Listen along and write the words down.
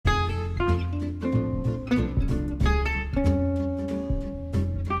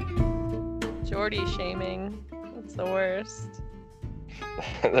Jordy shaming. It's the worst.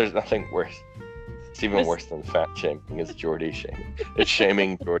 There's nothing worse. It's even worse than fat shaming is Jordy shaming. It's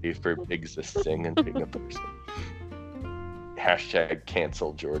shaming Jordy for existing and being a person. Hashtag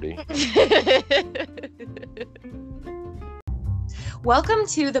cancel Jordy. Welcome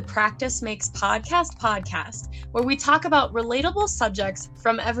to the Practice Makes podcast, where we talk about relatable subjects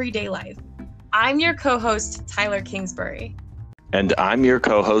from everyday life. I'm your co-host, Tyler Kingsbury. And I'm your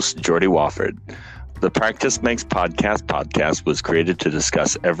co-host, Jordy Wofford. The Practice Makes podcast was created to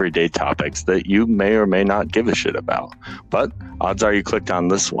discuss everyday topics that you may or may not give a shit about. But odds are you clicked on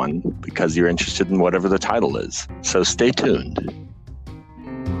this one because you're interested in whatever the title is. So stay tuned.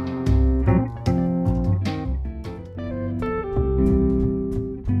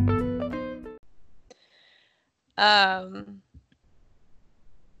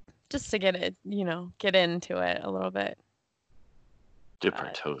 Just to get into it a little bit. Dip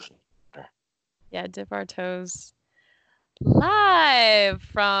our toes in there. Yeah, dip our toes. Live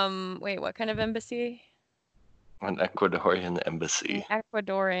from, what kind of embassy? An Ecuadorian embassy. An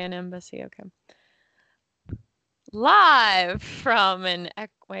Ecuadorian embassy, okay. Live from that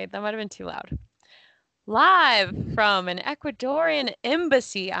might have been too loud. Live from an Ecuadorian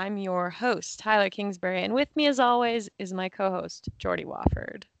embassy, I'm your host, Tyler Kingsbury, and with me as always is my co-host, Jordy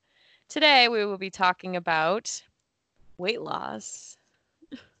Wofford. Today we will be talking about weight loss.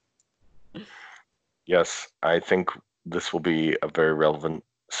 Yes, I think this will be a very relevant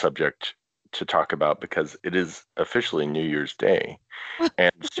subject to talk about because it is officially New Year's Day.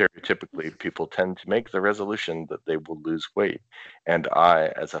 And stereotypically, people tend to make the resolution that they will lose weight. And I,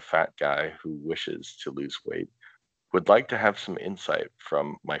 as a fat guy who wishes to lose weight, would like to have some insight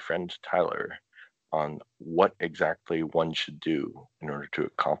from my friend Tyler on what exactly one should do in order to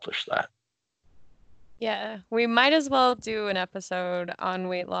accomplish that. Yeah, we might as well do an episode on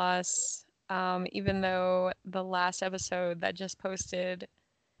weight loss, even though the last episode that just posted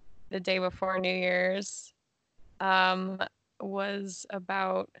the day before New Year's was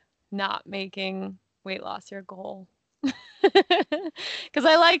about not making weight loss your goal. Because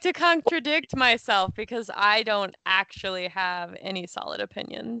I like to contradict myself because I don't actually have any solid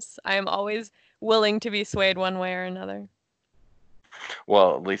opinions. I am always willing to be swayed one way or another.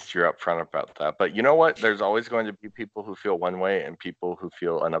 Well, at least you're upfront about that. But you know what? There's always going to be people who feel one way and people who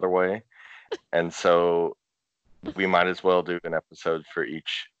feel another way. And so we might as well do an episode for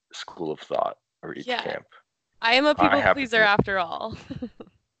each school of thought or each camp. I am a people pleaser after all.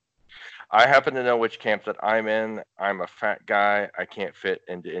 I happen to know which camp that I'm in. I'm a fat guy. I can't fit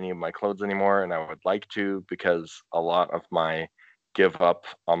into any of my clothes anymore, and I would like to because a lot of my give up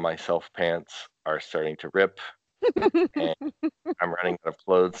on myself pants are starting to rip, and I'm running out of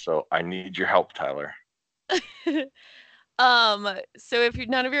clothes, so I need your help, Tyler. So if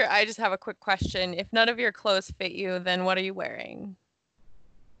I just have a quick question. If none of your clothes fit you, then what are you wearing?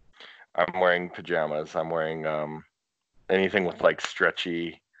 I'm wearing pajamas. I'm wearing anything with like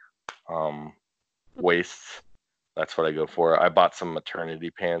stretchy waists. That's what I go for. I bought some maternity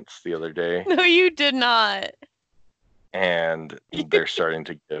pants the other day. No, you did not. And they're starting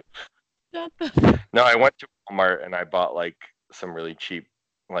to give. No, I went to Walmart and I bought like some really cheap,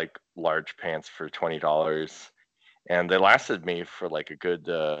 like large pants for $20, and they lasted me for like a good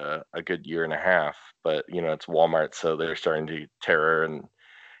year and a half. But it's Walmart, so they're starting to tear. And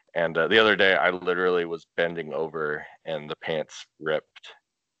the other day I literally was bending over and the pants ripped.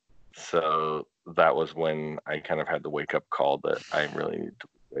 So that was when I kind of had the wake up call that I really need to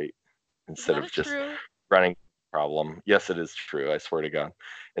wait instead of just running from the problem. Yes, it is true. I swear to God.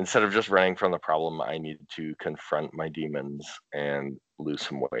 Instead of just running from the problem, I need to confront my demons and lose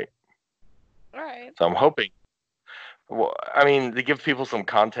some weight. All right. So I'm hoping. Well, I mean, to give people some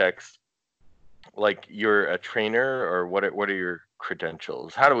context, like you're a trainer, or what are your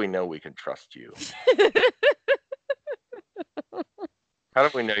credentials? How do we know we can trust you? How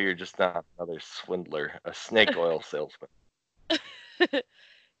do we know you're just not another swindler, a snake oil salesman?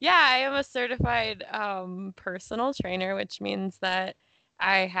 Yeah, I am a certified personal trainer, which means that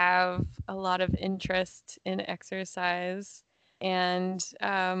I have a lot of interest in exercise and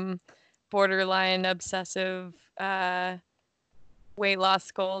borderline obsessive weight loss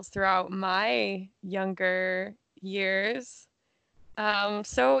goals throughout my younger years.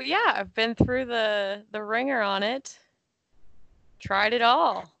 So yeah, I've been through the ringer on it. Tried it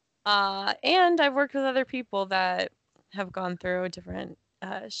all. And I've worked with other people that have gone through different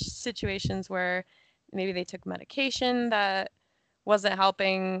situations where maybe they took medication that wasn't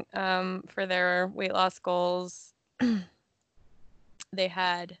helping for their weight loss goals. They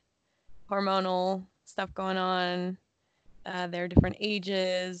had hormonal stuff going on. There are different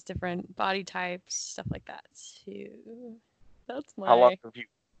ages, different body types, stuff like that too. That's How long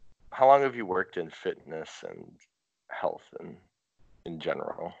my. have you worked in fitness and health and in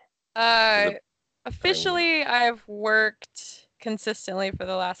general? Has Uh, it been, Officially, I've worked consistently for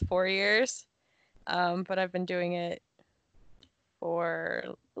the last 4 years, but I've been doing it for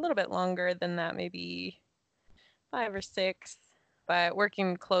a little bit longer than that, maybe 5 or 6, but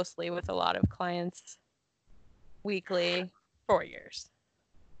working closely with a lot of clients weekly, 4 years.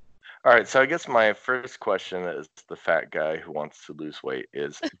 all right, so I guess my first question as the fat guy who wants to lose weight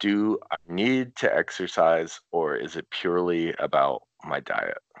is, do I need to exercise or is it purely about my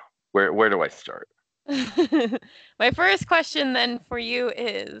diet? Where do I start? My first question then for you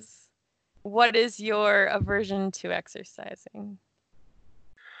is, what is your aversion to exercising?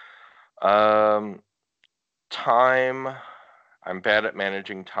 Time. I'm bad at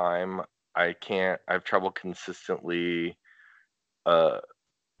managing time. I have trouble consistently uh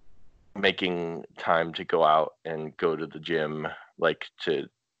making time to go out and go to the gym, like to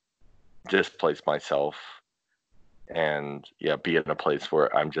displace myself and yeah, be in a place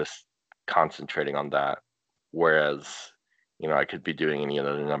where I'm just concentrating on that. Whereas, I could be doing any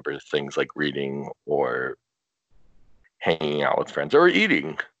other number of things like reading or hanging out with friends or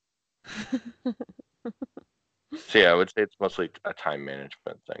eating. So yeah, I would say it's mostly a time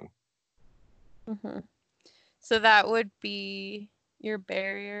management thing. Mm-hmm. So that would be your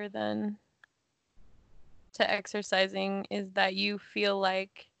barrier then to exercising, is that you feel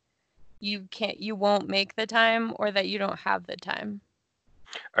like you won't make the time, or that you don't have the time.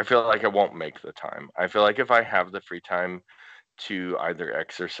 I feel like I won't make the time. I feel like if I have the free time to either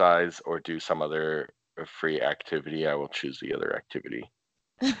exercise or do some other free activity, I will choose the other activity.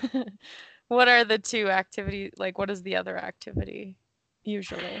 What are the two activities? Like, what is the other activity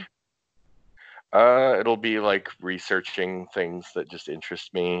usually? It'll be like researching things that just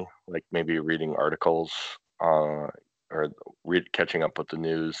interest me, like maybe reading articles, or catching up with the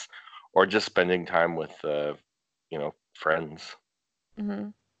news, or just spending time with, friends. Hmm.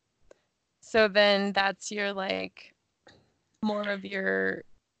 So then that's your, like, more of your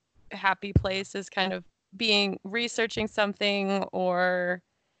happy place is kind of being researching something, or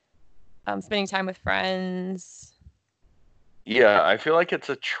spending time with friends. Yeah, I feel like it's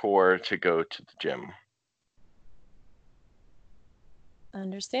a chore to go to the gym.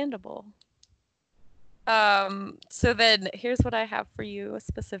 Understandable. So then here's what I have for you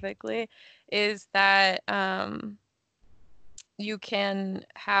specifically, is that you can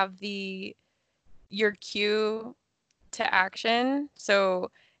have your cue to action.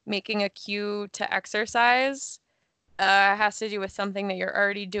 So making a cue to exercise has to do with something that you're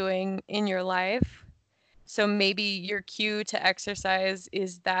already doing in your life. So maybe your cue to exercise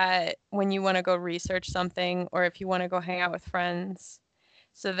is that when you want to go research something, or if you want to go hang out with friends.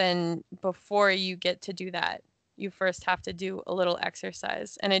 So then before you get to do that, you first have to do a little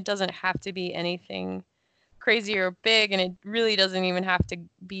exercise. And it doesn't have to be anything crazy or big. And it really doesn't even have to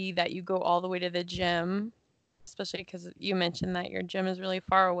be that you go all the way to the gym, especially because you mentioned that your gym is really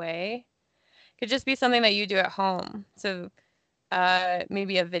far away. It could just be something that you do at home. So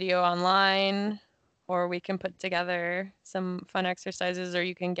maybe a video online, or we can put together some fun exercises, or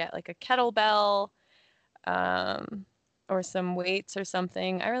you can get like a kettlebell, um, or some weights or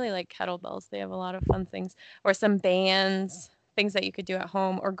something. I really like kettlebells. They have a lot of fun things, or some bands, things that you could do at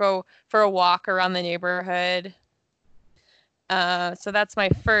home, or go for a walk around the neighborhood. So that's my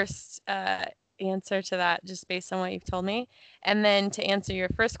first answer to that, just based on what you've told me. And then to answer your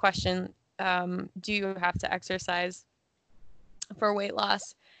first question, do you have to exercise for weight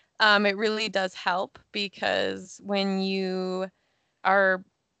loss? It really does help, because when you are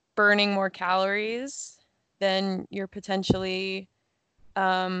burning more calories, then you're potentially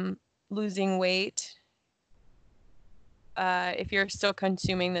losing weight. If you're still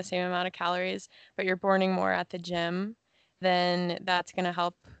consuming the same amount of calories, but you're burning more at the gym, then that's going to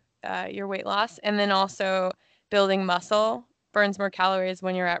help your weight loss. And then also building muscle burns more calories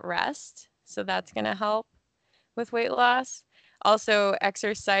when you're at rest. So that's going to help with weight loss. Also,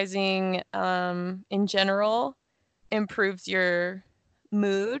 exercising in general improves your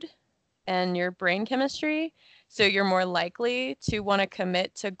mood and your brain chemistry. So you're more likely to want to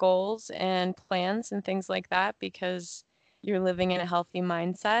commit to goals and plans and things like that, because you're living in a healthy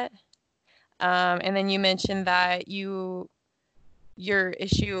mindset. And then you mentioned that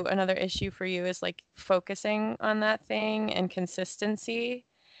another issue for you is like focusing on that thing and consistency.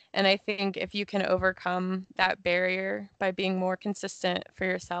 And I think if you can overcome that barrier by being more consistent for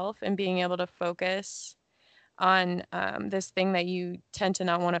yourself and being able to focus on this thing that you tend to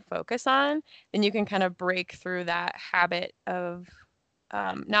not want to focus on, then you can kind of break through that habit of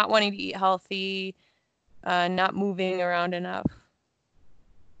not wanting to eat healthy, not moving around enough.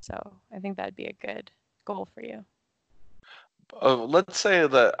 So I think that'd be a good goal for you. Let's say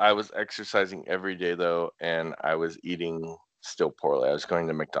that I was exercising every day though, and I was eating still poorly. I was going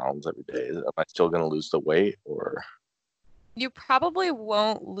to McDonald's every day. Am I still going to lose the weight, or? You probably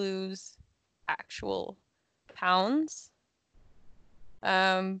won't lose actual pounds,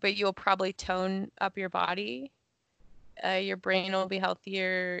 but you'll probably tone up your body. Your brain will be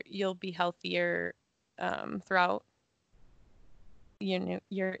healthier. You'll be healthier throughout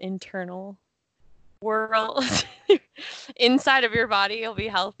your internal world. Inside of your body, you'll be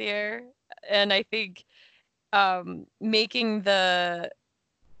healthier. And I think making the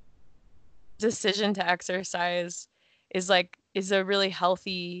decision to exercise is a really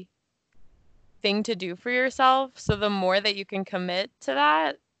healthy thing to do for yourself. So the more that you can commit to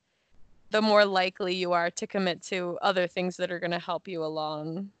that, the more likely you are to commit to other things that are going to help you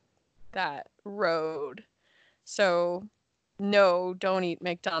along that road. So no, don't eat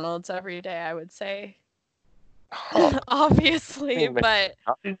McDonald's every day, I would say. Obviously, but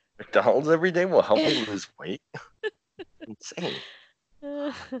McDonald's every day will help me lose weight. Insane.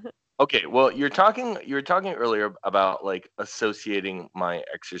 Okay, well, you're talking earlier about like associating my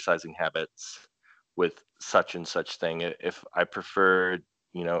exercising habits with such and such thing. If I prefer,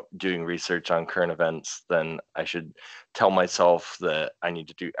 doing research on current events, then I should tell myself that I need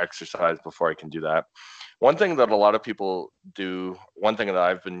to do exercise before I can do that. One thing that a lot of people do, one thing that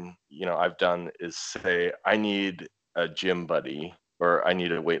I've done is say, I need a gym buddy, or I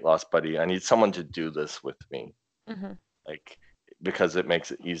need a weight loss buddy. I need someone to do this with me. Mm-hmm. Like, because it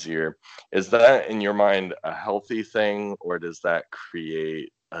makes it easier. Is that in your mind a healthy thing, or does that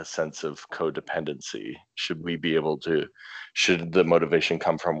create a sense of codependency? Should the motivation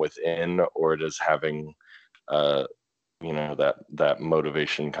come from within, or does having that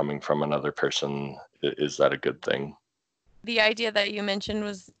motivation coming from another person, is that a good thing? The idea that you mentioned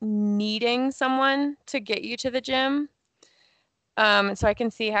was needing someone to get you to the gym. So I can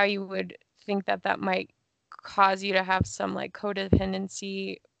see how you would think that might cause you to have some like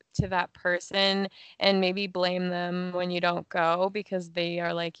codependency to that person and maybe blame them when you don't go because they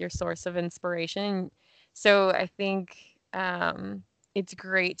are like your source of inspiration. So I think it's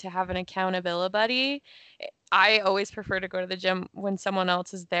great to have an accountability buddy. I always prefer to go to the gym when someone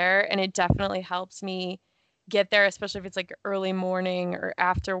else is there, and it definitely helps me get there, especially if it's like early morning or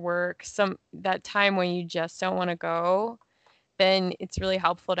after work, that time when you just don't want to go. Then it's really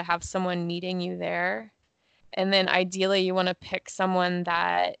helpful to have someone meeting you there. And then ideally you want to pick someone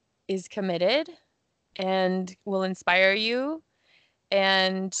that is committed and will inspire you,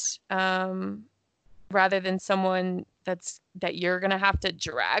 and rather than someone that you're going to have to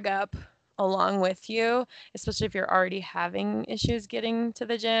drag up along with you, especially if you're already having issues getting to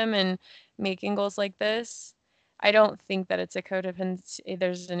the gym and making goals like this. I don't think that it's a codependency.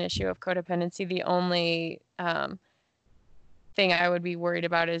 There's an issue of codependency. The only thing I would be worried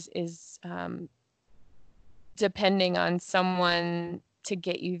about is depending on someone to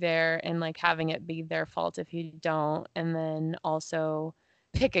get you there and like having it be their fault if you don't, and then also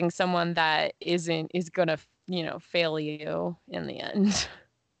picking someone that is gonna fail you in the end.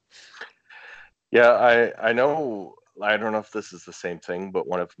 Yeah, I know. I don't know if this is the same thing, but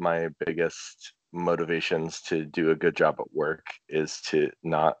one of my biggest motivations to do a good job at work is to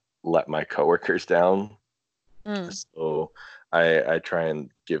not let my coworkers down. So I try and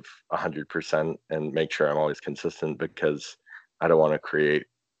give 100% and make sure I'm always consistent, because I don't want to create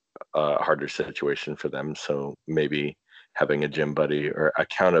a harder situation for them. So maybe having a gym buddy or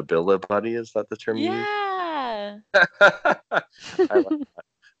accountability buddy, is that the term you use? Yeah. I like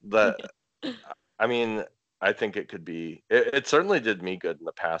that. I mean, I think it could be, it certainly did me good in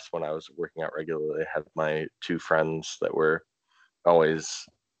the past when I was working out regularly. I had my two friends that were always,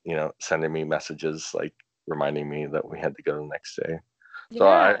 sending me messages like reminding me that we had to go the next day.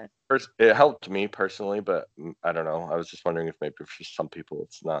 Yeah. So it helped me personally, but I don't know. I was just wondering if maybe for some people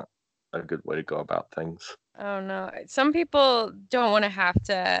it's not a good way to go about things. Oh no. Some people don't want to have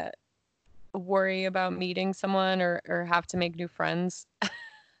to worry about meeting someone or have to make new friends.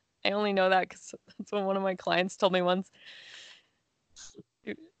 I only know that because that's what one of my clients told me once.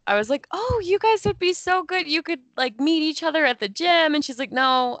 I was like, oh, you guys would be so good. You could like meet each other at the gym. And she's like,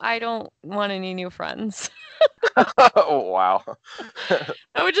 no, I don't want any new friends. Oh, wow.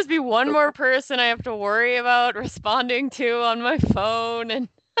 That would just be one more person I have to worry about responding to on my phone. And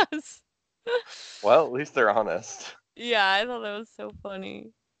well, at least they're honest. Yeah, I thought that was so funny.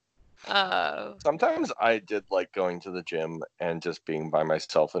 Sometimes I did like going to the gym and just being by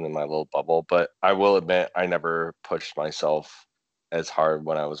myself and in my little bubble, but I will admit I never pushed myself as hard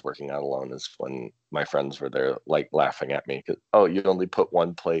when I was working out alone as when my friends were there, like laughing at me. 'Cause, oh, you only put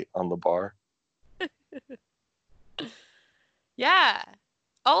one plate on the bar. Yeah.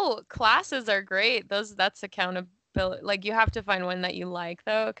 Oh, classes are great. That's accountability. Like you have to find one that you like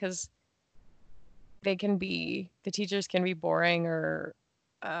though, because the teachers can be boring or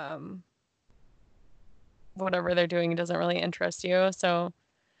whatever they're doing doesn't really interest you. So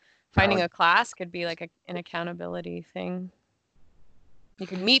finding a class could be like an accountability thing. You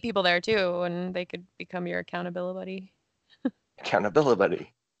could meet people there too, and they could become your accountability buddy.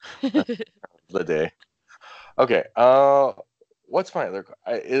 Accountability. The day. Okay. What's my other?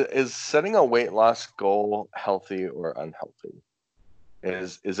 Is setting a weight loss goal healthy or unhealthy?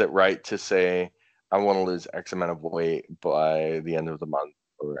 Is it right to say I want to lose X amount of weight by the end of the month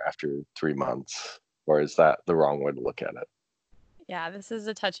or after 3 months, or is that the wrong way to look at it? Yeah, this is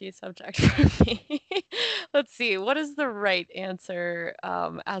a touchy subject for me. Let's see. What is the right answer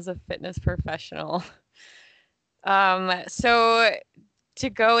as a fitness professional? So to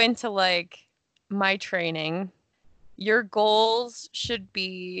go into like my training, your goals should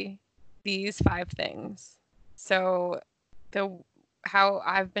be these 5 things. So how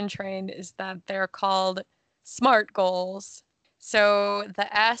I've been trained is that they're called SMART goals. So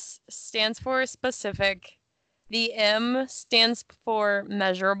the S stands for specific, the M stands for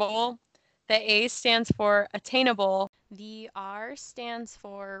measurable, the A stands for attainable, the R stands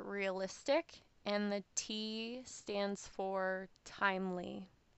for realistic, and the T stands for timely.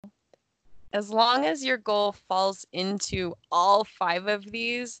 As long as your goal falls into all 5 of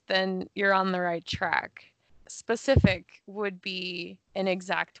these, then you're on the right track. Specific would be an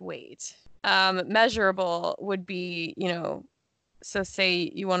exact weight. Measurable would be, so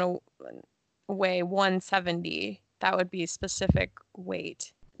say you want to weigh 170, that would be specific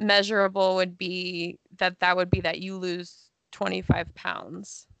weight. Measurable would be that you lose 25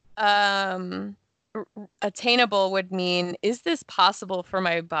 pounds. Attainable would mean, is this possible for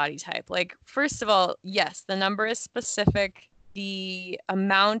my body type? Like, first of all, yes, the number is specific, the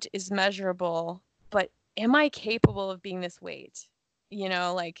amount is measurable, but am I capable of being this weight?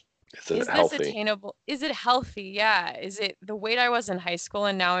 Like, is this attainable? Is it healthy? Yeah. Is it the weight I was in high school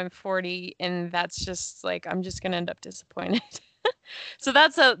and now I'm 40 and that's just like, I'm just going to end up disappointed. So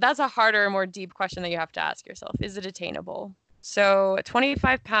that's a harder, more deep question that you have to ask yourself. Is it attainable? So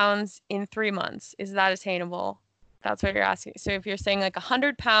 25 pounds in 3 months, is that attainable? That's what you're asking. So if you're saying like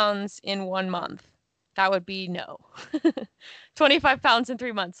 100 pounds in 1 month, that would be no. 25 pounds in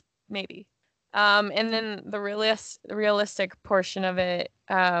 3 months, maybe. And then the realistic portion of it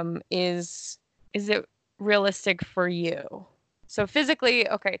is it realistic for you? So physically,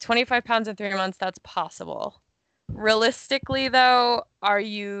 okay, 25 pounds in 3 months, that's possible. Realistically, though, are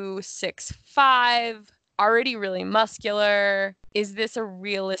you 6'5", already really muscular? Is this a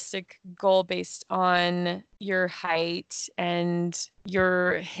realistic goal based on your height and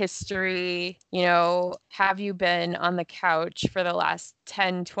your history? Have you been on the couch for the last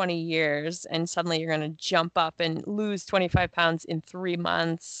 10, 20 years and suddenly you're going to jump up and lose 25 pounds in 3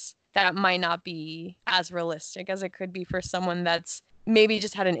 months? That might not be as realistic as it could be for someone that's maybe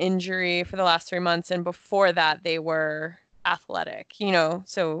just had an injury for the last 3 months and before that they were athletic,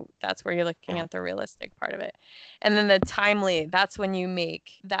 so that's where you're looking at the realistic part of it. And then the timely, that's when you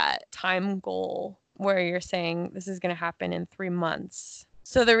make that time goal where you're saying this is going to happen in 3 months.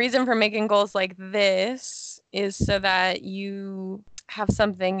 So the reason for making goals like this is so that you have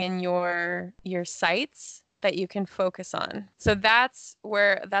something in your sights that you can focus on. So that's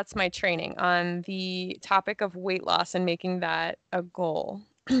my training on the topic of weight loss and making that a goal.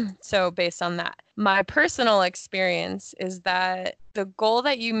 So based on that, my personal experience is that the goal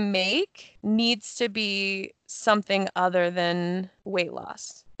that you make needs to be something other than weight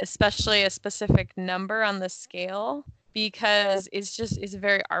loss, especially a specific number on the scale, because it's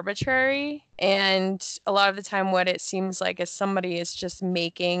very arbitrary. And a lot of the time what it seems like is somebody is just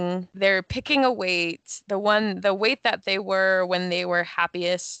they're picking a weight, the weight that they were when they were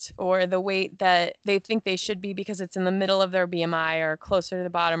happiest, or the weight that they think they should be because it's in the middle of their BMI or closer to the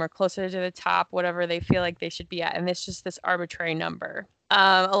bottom or closer to the top, whatever they feel like they should be at. And it's just this arbitrary number.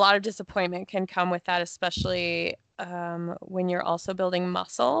 A lot of disappointment can come with that, especially when you're also building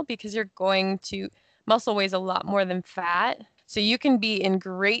muscle, because muscle weighs a lot more than fat. So you can be in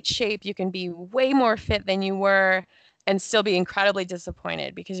great shape, you can be way more fit than you were, and still be incredibly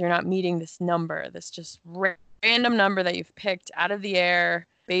disappointed because you're not meeting this number, this just random number that you've picked out of the air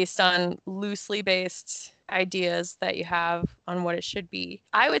based on loosely based ideas that you have on what it should be.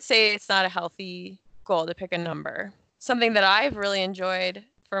 I would say it's not a healthy goal to pick a number. Something that I've really enjoyed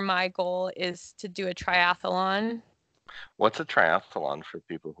for my goal is to do a triathlon. What's a triathlon for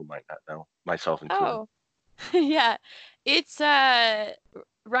people who might not know, myself included? Oh, yeah. It's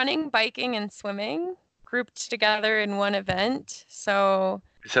running, biking, and swimming grouped together in one event. So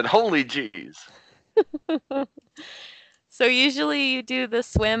I said, holy jeez. So usually you do the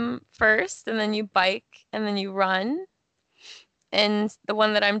swim first, and then you bike, and then you run. And the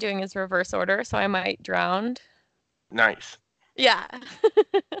one that I'm doing is reverse order, so I might drown. Nice. Yeah.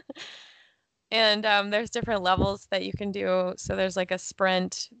 And there's different levels that you can do. So there's like a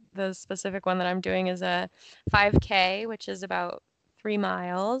sprint. The specific one that I'm doing is a 5K, which is about 3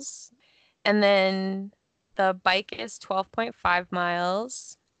 miles. And then the bike is 12.5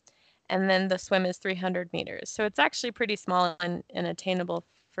 miles. And then the swim is 300 meters. So it's actually pretty small and attainable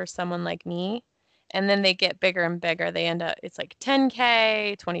for someone like me. And then they get bigger and bigger. They end up, it's like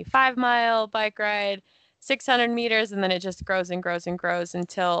 10K, 25-mile bike ride, 600 meters, and then it just grows and grows and grows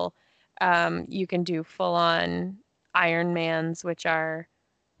until you can do full-on Ironmans, which are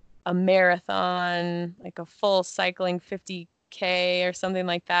a marathon, like a full cycling 50K or something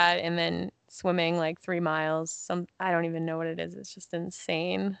like that, and then swimming like 3 miles. I don't even know what it is. It's just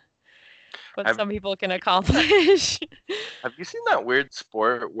insane what some people can accomplish. Have you seen that weird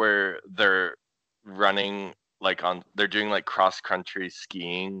sport where they're running they're doing like cross-country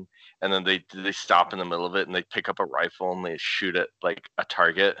skiing, and then they stop in the middle of it and they pick up a rifle and they shoot at like a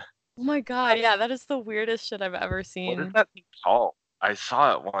target? Oh my God, yeah, that is the weirdest shit I've ever seen. What is that thing called? I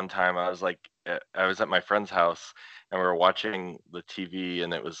saw it one time. I was at my friend's house and we were watching the TV,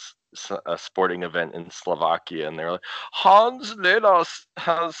 and it was a sporting event in Slovakia, and they were like, Hans Lenas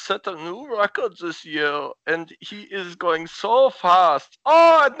has set a new record this year, and he is going so fast.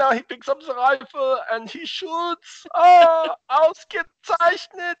 Oh, and now he picks up the rifle and he shoots. Oh,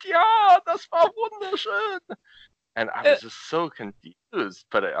 ausgezeichnet, ja, das war wunderschön. And I was just so confused,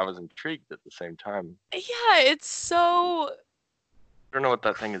 but I was intrigued at the same time. Yeah, it's so... I don't know what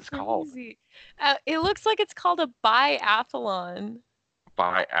that thing is called. It looks like it's called a biathlon.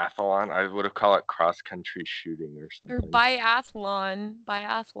 Biathlon? I would have called it cross-country shooting or something. Or biathlon,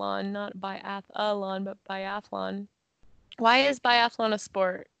 not biathlon, but biathlon. Why is biathlon a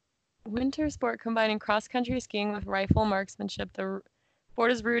sport? Winter sport combining cross-country skiing with rifle marksmanship. The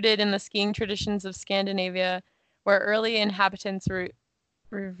sport is rooted in the skiing traditions of Scandinavia, where early inhabitants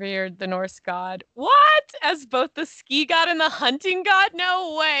revered the Norse god. What? As both the ski god and the hunting god?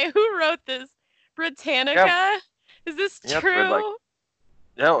 No way. Who wrote this? Britannica? Yeah. Is this true?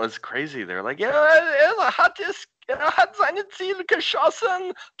 Yeah, it was crazy. They're like, ja, hat seine Ziele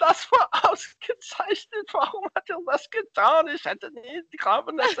geschossen. Das war ausgezeichnet. Warum hat das getan? Ich hätte nie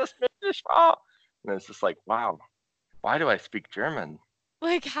glauben, dass das möglich war. And it's just like, wow, why do I speak German?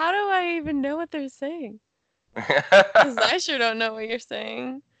 Like, how do I even know what they're saying? Because I sure don't know what you're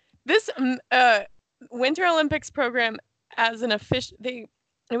saying. This Winter Olympics program as an official, it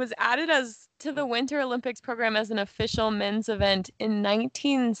was added to the Winter Olympics program as an official men's event in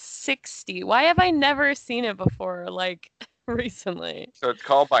 1960. Why have I never seen it before, like, recently? So it's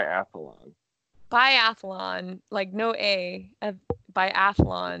called biathlon. Biathlon, like no A,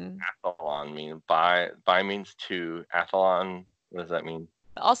 biathlon. Athlon means bi means two. Athlon, what does that mean?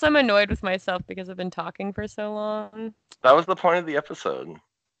 Also, I'm annoyed with myself because I've been talking for so long. That was the point of the episode.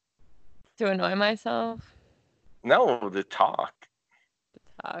 To annoy myself? No, to talk.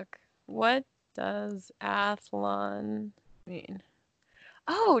 What does athlon mean?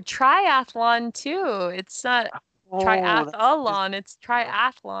 Oh, triathlon too. It's not triathlon, it's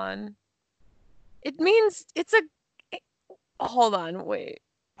triathlon. It means hold on, wait.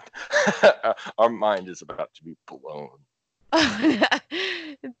 Our mind is about to be blown.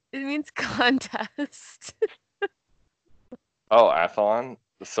 It means contest. Oh, athlon?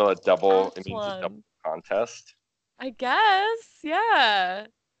 So it means a double contest? I guess, yeah.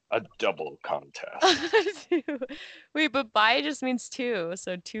 A double contest. Wait, but bi just means two,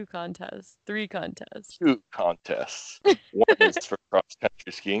 so 2 contests, 3 contests. 2 contests. One is for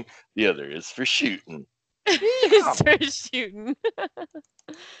cross-country skiing, the other is for shooting. It's for shooting.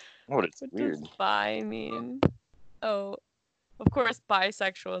 What weird. Does bi mean? Oh, of course,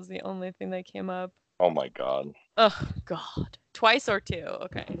 bisexual is the only thing that came up. Oh my god. Oh god. Twice or 2.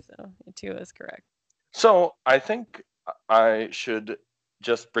 Okay, so 2 is correct. So I think I should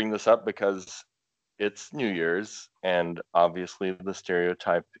just bring this up because it's New Year's, and obviously the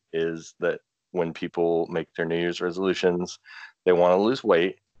stereotype is that when people make their New Year's resolutions, they want to lose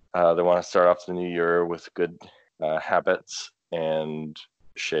weight. They want to start off the new year with good habits and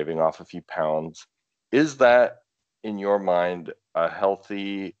shaving off a few pounds. Is that, in your mind, a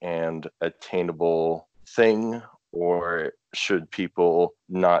healthy and attainable thing, or should people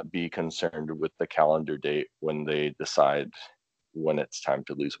not be concerned with the calendar date when they decide when it's time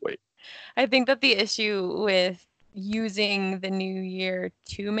to lose weight? I think that the issue with using the new year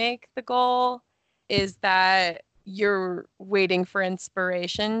to make the goal is that you're waiting for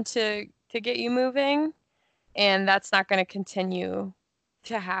inspiration to get you moving, and that's not going to continue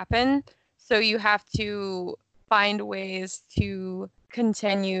to happen. So you have to find ways to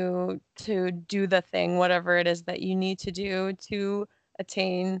continue to do the thing, whatever it is that you need to do to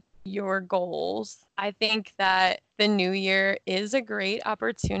attain your goals. I think that the new year is a great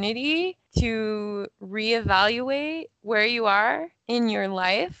opportunity to reevaluate where you are in your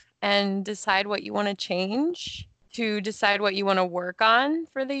life and decide what you want to change, to decide what you want to work on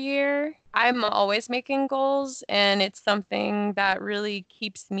for the year. I'm always making goals, and it's something that really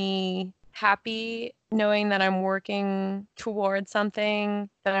keeps me happy knowing that I'm working towards something,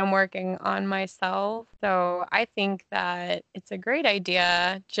 that I'm working on myself. So I think that it's a great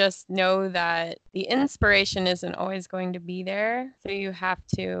idea. Just know that the inspiration isn't always going to be there. So you have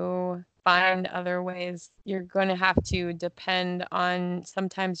to find other ways. You're going to have to depend on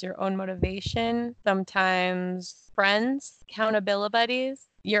sometimes your own motivation, sometimes friends, accountability buddies.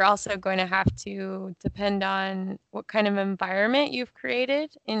 You're also going to have to depend on what kind of environment you've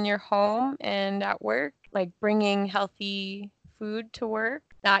created in your home and at work, like bringing healthy food to work,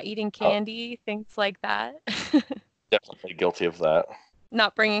 not eating candy, things like that. Definitely guilty of that.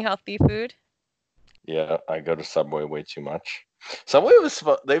 Not bringing healthy food. Yeah, I go to Subway way too much. Subway was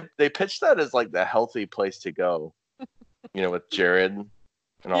they pitched that as like the healthy place to go, with Jared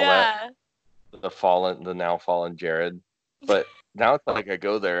and all that. The now fallen Jared. But now it's like I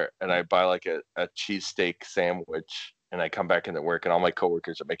go there and I buy like a cheesesteak sandwich and I come back into work and all my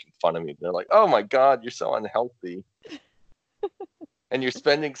coworkers are making fun of me. They're like, "Oh my God, you're so unhealthy." And you're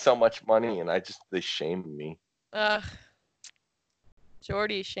spending so much money, and they shame me. Ugh.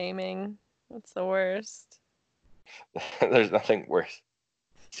 Jordy shaming. That's the worst. There's nothing worse.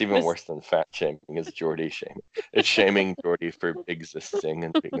 It's even worse than fat shaming is Jordy shaming. It's shaming Jordy for existing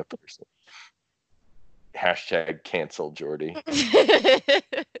and being a person. Hashtag cancel Jordy.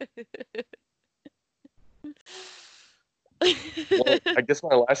 Well, I guess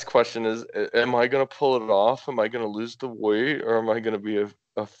my last question is, am I going to pull it off? Am I going to lose the weight, or am I going to be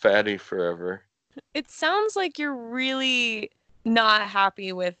a fatty forever? It sounds like you're really not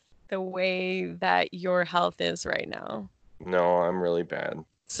happy with the way that your health is right now. No, I'm really bad.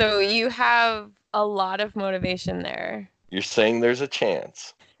 So you have a lot of motivation there. You're saying there's a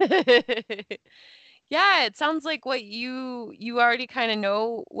chance. Yeah, it sounds like what you already kind of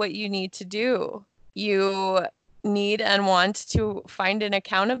know what you need to do. You need and want to find an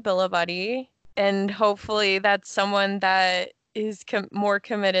accountability buddy, and hopefully that's someone that is more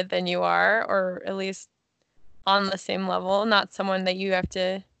committed than you are, or at least on the same level, not someone that you have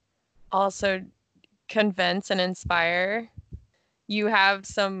to also convince and inspire. You have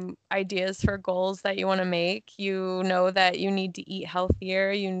some ideas for goals that you want to make. You know that you need to eat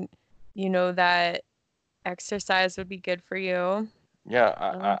healthier. You know that exercise would be good for you.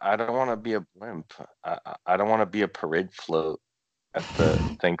 Yeah, I don't want to be a blimp. I don't want to be a parade float at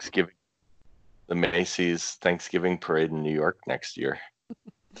the Macy's Thanksgiving parade in New York next year.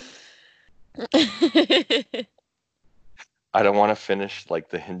 I don't want to finish like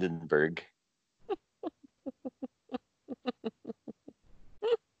the Hindenburg.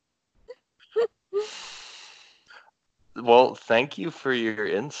 Well, thank you for your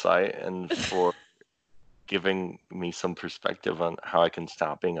insight and for giving me some perspective on how I can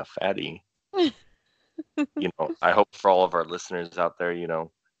stop being a fatty. I hope for all of our listeners out there,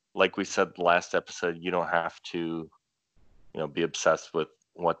 like we said last episode, you don't have to, be obsessed with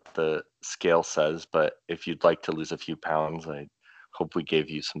what the scale says. But if you'd like to lose a few pounds, I hope we gave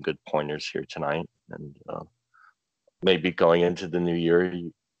you some good pointers here tonight. And maybe going into the new year,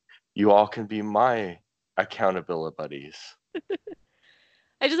 you all can be my accountability buddies.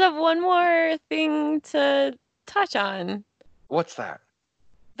 I just have one more thing to touch on. What's that?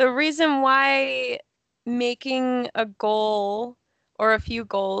 The reason why making a goal or a few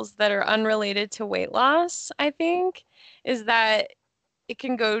goals that are unrelated to weight loss, I think, is that it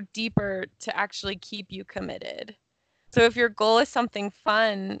can go deeper to actually keep you committed. So if your goal is something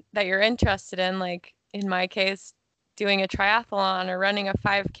fun that you're interested in, like in my case, doing a triathlon or running a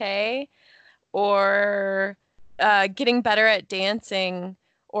 5K, or getting better at dancing,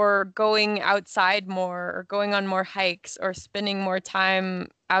 or going outside more, or going on more hikes, or spending more time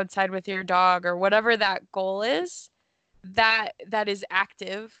outside with your dog, or whatever that goal is, that is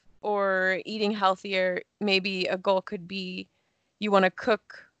active or eating healthier, maybe a goal could be you want to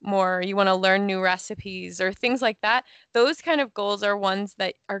cook more, you want to learn new recipes or things like that. Those kind of goals are ones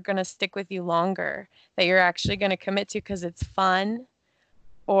that are going to stick with you longer, that you're actually going to commit to because it's fun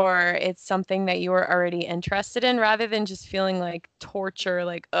or it's something that you were already interested in, rather than just feeling like torture,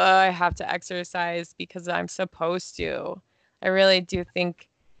 like, oh, I have to exercise because I'm supposed to. I really do think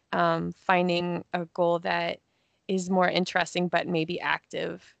finding a goal that is more interesting but maybe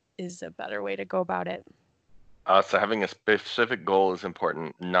active is a better way to go about it. So having a specific goal is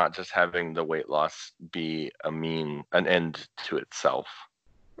important, not just having the weight loss be an end to itself.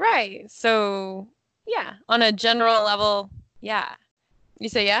 Right. So, yeah, on a general level, yeah. You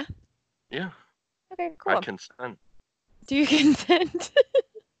say yeah? Yeah. Okay, cool. I consent. Do you consent?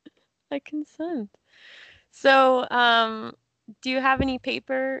 I consent. So, do you have any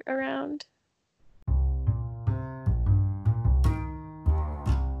paper around?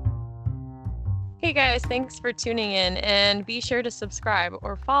 Hey guys, thanks for tuning in, and be sure to subscribe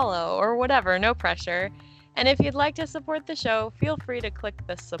or follow or whatever, no pressure. And if you'd like to support the show, feel free to click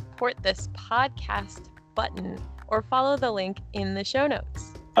the Support This Podcast button or follow the link in the show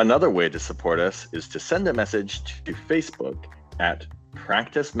notes. Another way to support us is to send a message to Facebook at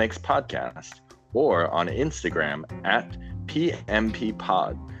Practice Makes Podcast or on Instagram at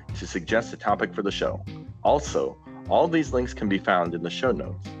PMPPod to suggest a topic for the show. Also, all these links can be found in the show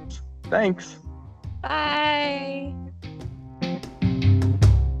notes. Thanks. Bye.